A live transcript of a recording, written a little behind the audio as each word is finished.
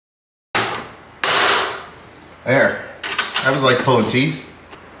There. That was like pulling teeth.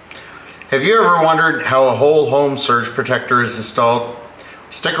 Have you ever wondered how a whole home surge protector is installed?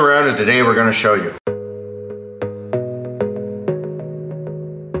 Stick around and today we're going to show you.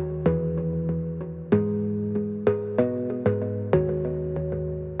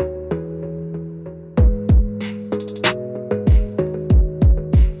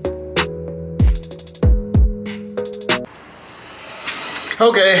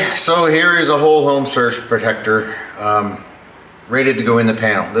 Okay, so here is a whole home surge protector ready to go in the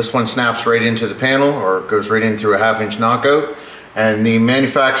panel. This one snaps right into the panel, or goes right in through a 1/2 inch knockout, and the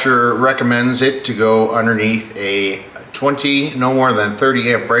manufacturer recommends it to go underneath a 20, no more than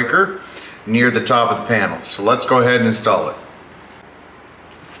 30 amp breaker near the top of the panel. So let's go ahead and install it.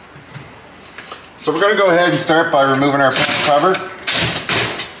 So we're going to go ahead and start by removing our panel cover.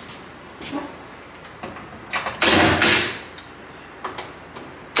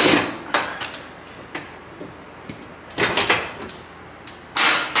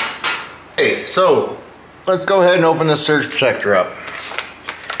 Okay, so let's go ahead and open the surge protector up.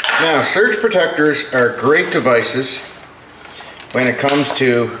 Now, surge protectors are great devices when it comes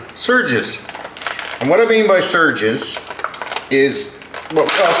to surges. And what I mean by surges is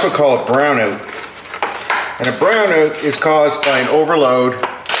what we also call a brownout. And a brownout is caused by an overload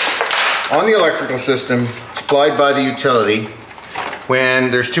on the electrical system supplied by the utility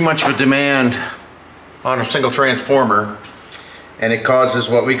when there's too much of a demand on a single transformer, and it causes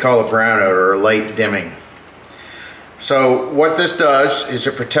what we call a brownout, or a light dimming. So what this does is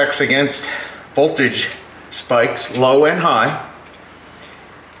it protects against voltage spikes, low and high,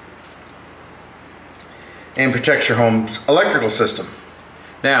 and protects your home's electrical system.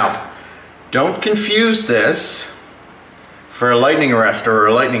 Now, don't confuse this for a lightning arrestor or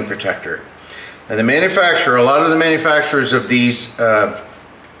a lightning protector. And the manufacturer, a lot of the manufacturers of these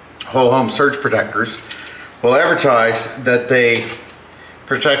whole home surge protectors will advertise that they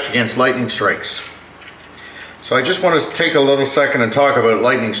protect against lightning strikes. So I just want to take a little second and talk about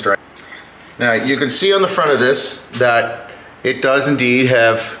lightning strike. Now you can see on the front of this that it does indeed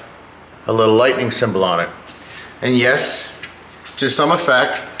have a little lightning symbol on it. And yes, to some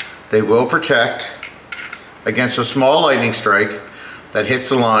effect, they will protect against a small lightning strike that hits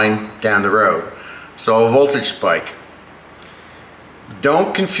the line down the road. So a voltage spike.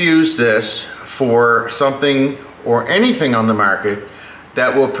 Don't confuse this for something or anything on the market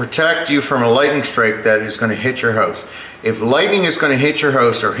that will protect you from a lightning strike that is going to hit your house. If lightning is going to hit your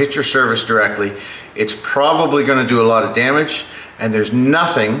house or hit your service directly, it's probably going to do a lot of damage, and there's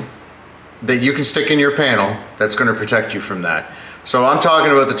nothing that you can stick in your panel that's going to protect you from that. So I'm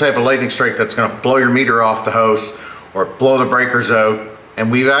talking about the type of lightning strike that's going to blow your meter off the house or blow the breakers out,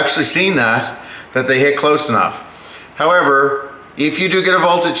 and we've actually seen that they hit close enough. However, if you do get a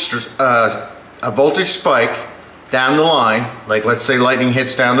voltage spike down the line, like let's say lightning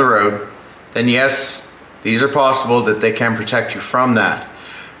hits down the road, then yes, these are possible that they can protect you from that.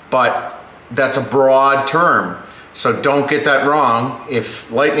 But that's a broad term, so don't get that wrong. If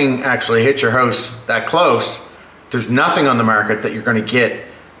lightning actually hits your house that close, there's nothing on the market that you're going to get,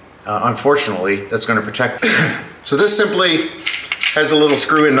 unfortunately, that's going to protect you. So this simply has a little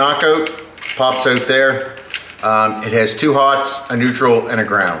screw-in knockout, pops out there. It has 2 hots, a neutral, and a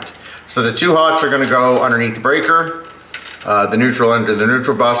ground. So the 2 hots are going to go underneath the breaker, the neutral under the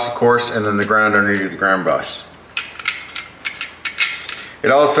neutral bus, of course, and then the ground underneath the ground bus.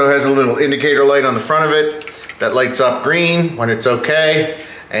 It also has a little indicator light on the front of it that lights up green when it's okay,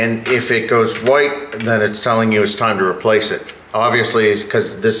 and if it goes white, then it's telling you it's time to replace it. Obviously, it's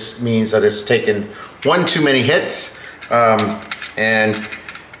because this means that it's taken one too many hits, and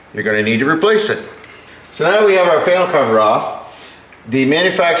you're going to need to replace it. So now we have our panel cover off. The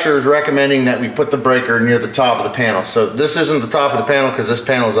manufacturer is recommending that we put the breaker near the top of the panel. So this isn't the top of the panel because this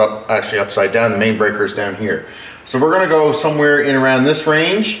panel is actually upside down. The main breaker is down here. So we're going to go somewhere in around this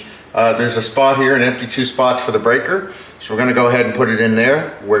range. There's a spot here, an empty 2 spots for the breaker. So we're going to go ahead and put it in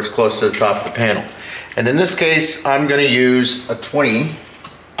there where it's close to the top of the panel. And in this case, I'm going to use a 20,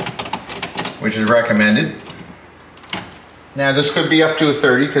 which is recommended. Now this could be up to a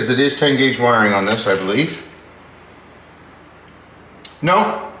 30 because it is 10 gauge wiring on this, I believe.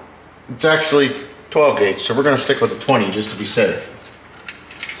 No, it's actually 12 gauge, so we're going to stick with the 20 just to be safe.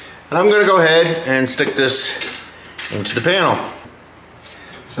 And I'm going to go ahead and stick this into the panel.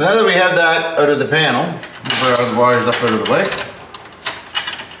 So now that we have that out of the panel, we'll put our wires up out of the way.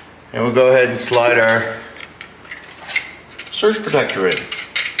 And we'll go ahead and slide our surge protector in.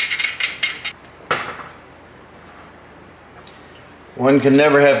 One can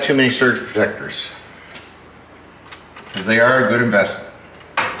never have too many surge protectors because they are a good investment.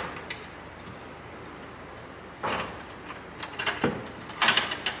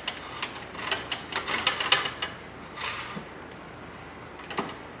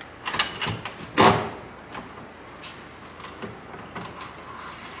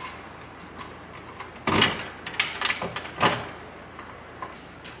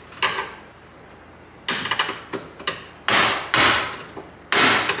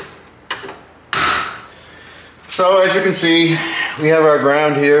 So as you can see, we have our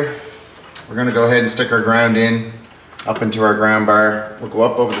ground here. We're going to go ahead and stick our ground in up into our ground bar. We'll go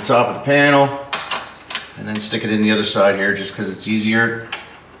up over the top of the panel and then stick it in the other side here just because it's easier.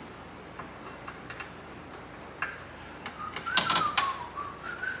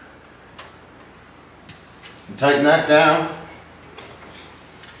 And tighten that down.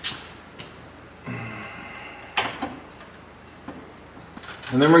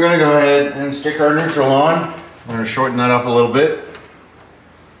 And then we're going to go ahead and stick our neutral on. I'm going to shorten that up a little bit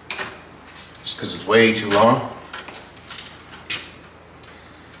just because it's way too long.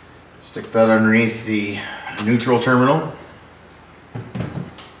 Stick that underneath the neutral terminal.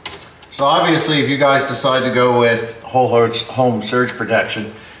 So obviously if you guys decide to go with whole home surge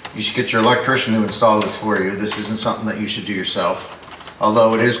protection, you should get your electrician to install this for you. This isn't something that you should do yourself,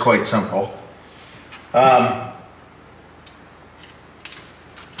 although it is quite simple. And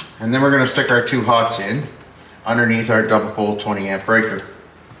then we're going to stick our 2 hots in underneath our double pole 20 amp breaker.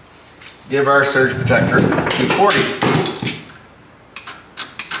 Give our surge protector 240.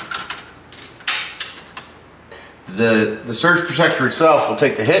 The surge protector itself will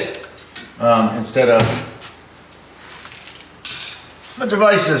take the hit instead of the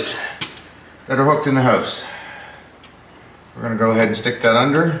devices that are hooked in the house. We're going to go ahead and stick that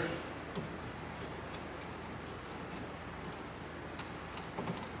under.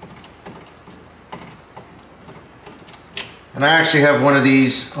 And I actually have one of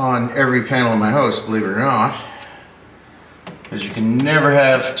these on every panel in my house, believe it or not, because you can never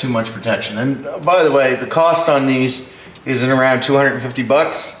have too much protection. And by the way, the cost on these is in around 250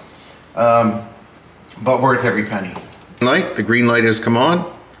 bucks, but worth every penny. The green light has come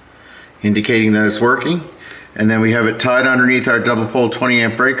on, indicating that it's working. And then we have it tied underneath our double pole 20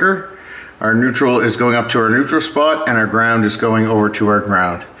 amp breaker. Our neutral is going up to our neutral spot and our ground is going over to our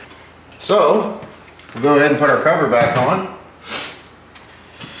ground. So we'll go ahead and put our cover back on.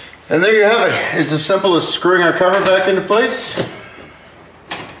 And there you have it. It's as simple as screwing our cover back into place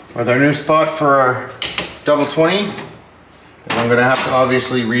with our new spot for our double 20. And I'm going to have to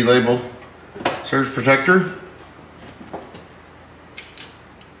obviously relabel surge protector.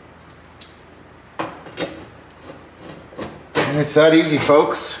 And it's that easy,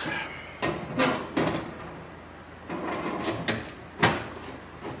 folks.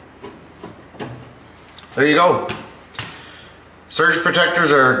 There you go. Surge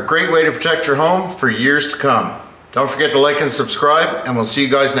protectors are a great way to protect your home for years to come. Don't forget to like and subscribe, and we'll see you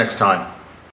guys next time.